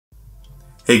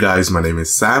Hey guys, my name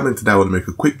is Sam and today I want to make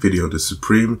a quick video on the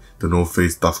Supreme The North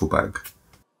Face duffel bag.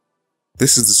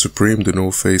 This is the Supreme The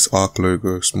North Face ARC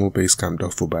logo small base camp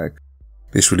duffel bag.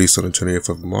 This released on the 28th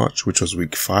of March, which was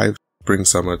week 5, spring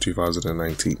summer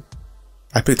 2019.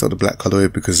 I picked up the black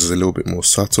colorway because it's a little bit more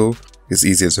subtle, it's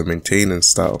easier to maintain and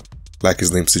style. Like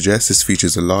its name suggests, this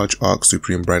features a large ARC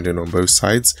Supreme branding on both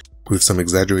sides with some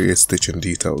exaggerated stitching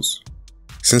details.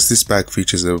 Since this bag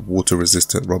features a water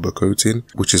resistant rubber coating,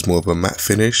 which is more of a matte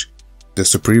finish, the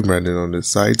Supreme branding on the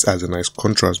sides adds a nice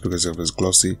contrast because of its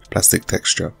glossy plastic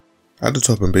texture. At the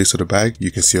top and base of the bag,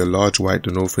 you can see a large white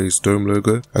The North Face dome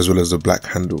logo as well as a black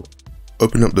handle.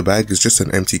 Opening up the bag is just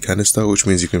an empty canister, which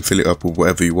means you can fill it up with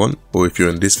whatever you want, or if you're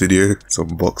in this video, some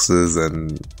boxes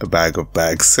and a bag of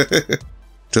bags.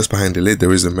 Just behind the lid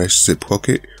there is a mesh zip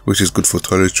pocket, which is good for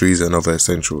toiletries and other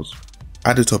essentials.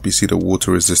 At the top you see the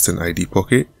water resistant ID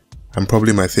pocket, and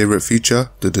probably my favourite feature,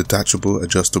 the detachable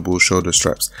adjustable shoulder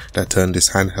straps that turn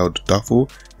this handheld duffel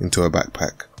into a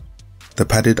backpack. The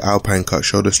padded alpine cut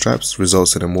shoulder straps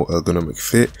results in a more ergonomic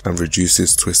fit and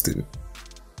reduces twisting.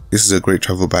 This is a great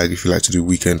travel bag if you like to do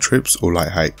weekend trips or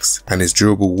light hikes, and its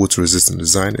durable water resistant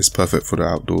design is perfect for the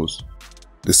outdoors.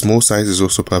 The small size is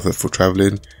also perfect for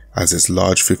travelling as its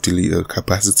large 50 litre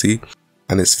capacity,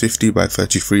 and its 50 by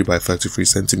 33 by 33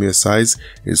 cm size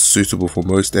is suitable for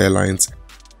most airlines,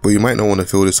 but you might not want to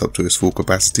fill this up to its full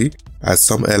capacity as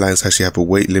some airlines actually have a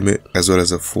weight limit as well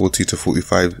as a 40 to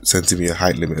 45 cm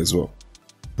height limit as well.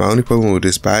 My only problem with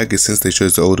this bag is since they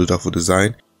chose the older duffel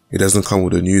design, it doesn't come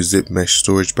with a new zip mesh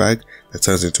storage bag that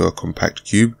turns into a compact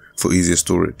cube for easier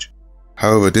storage.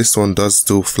 However, this one does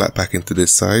still flat pack into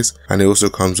this size, and it also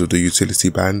comes with the utility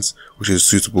bands, which is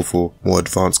suitable for more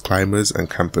advanced climbers and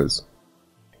campers.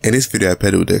 In this video I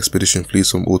paired it with the Expedition fleece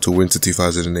from Autumn Winter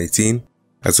 2018,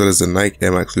 as well as the Nike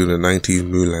Air Max Lunar 19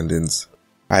 moon landings.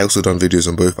 I also done videos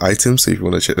on both items, so if you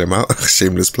want to check them out,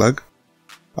 shameless plug.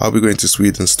 I'll be going to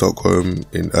Sweden, Stockholm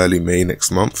in early May next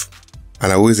month,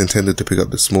 and I always intended to pick up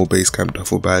the small base camp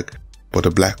duffel bag, but the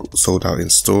black sold out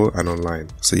in store and online.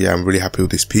 So yeah, I'm really happy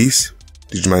with this piece.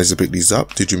 Did you manage to pick these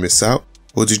up? Did you miss out?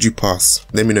 Or did you pass?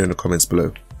 Let me know in the comments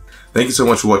below. Thank you so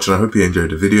much for watching. I hope you enjoyed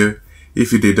the video.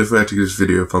 If you did, don't forget to give this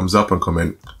video a thumbs up and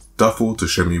comment Duffle to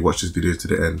show me you watched this video to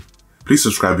the end. Please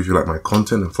subscribe if you like my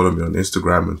content and follow me on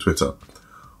Instagram and Twitter.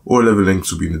 All other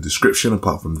links will be in the description.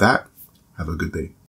 Apart from that, have a good day.